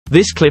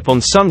This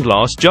clip-on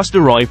sunglass just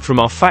arrived from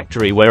our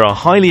factory where our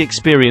highly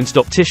experienced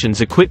opticians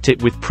equipped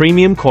it with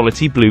premium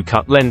quality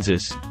blue-cut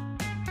lenses.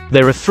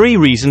 There are 3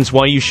 reasons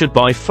why you should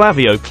buy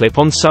FLAVIO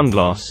clip-on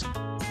sunglass.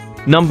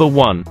 Number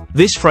 1.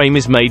 This frame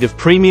is made of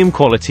premium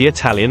quality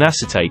Italian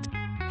acetate.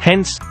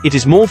 Hence, it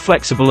is more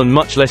flexible and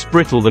much less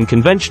brittle than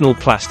conventional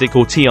plastic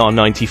or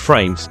TR90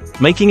 frames,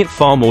 making it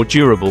far more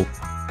durable.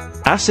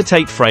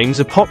 Acetate frames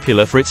are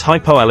popular for its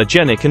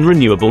hypoallergenic and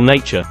renewable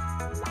nature.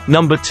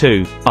 Number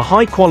 2. A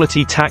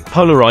high-quality tack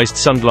polarized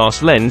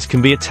sunglass lens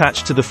can be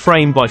attached to the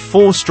frame by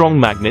 4 strong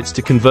magnets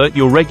to convert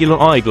your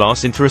regular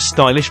eyeglass into a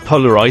stylish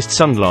polarized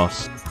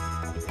sunglass.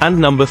 And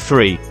number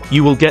 3.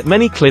 You will get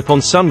many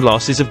clip-on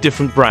sunglasses of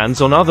different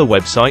brands on other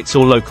websites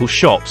or local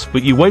shops,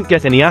 but you won't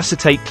get any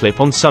acetate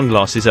clip-on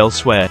sunglasses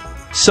elsewhere.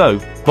 So,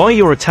 buy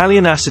your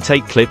Italian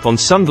acetate clip-on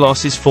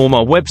sunglasses from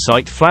our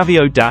website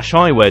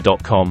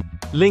FLAVIO-Eyewear.com.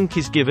 Link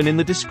is given in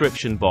the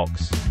description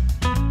box.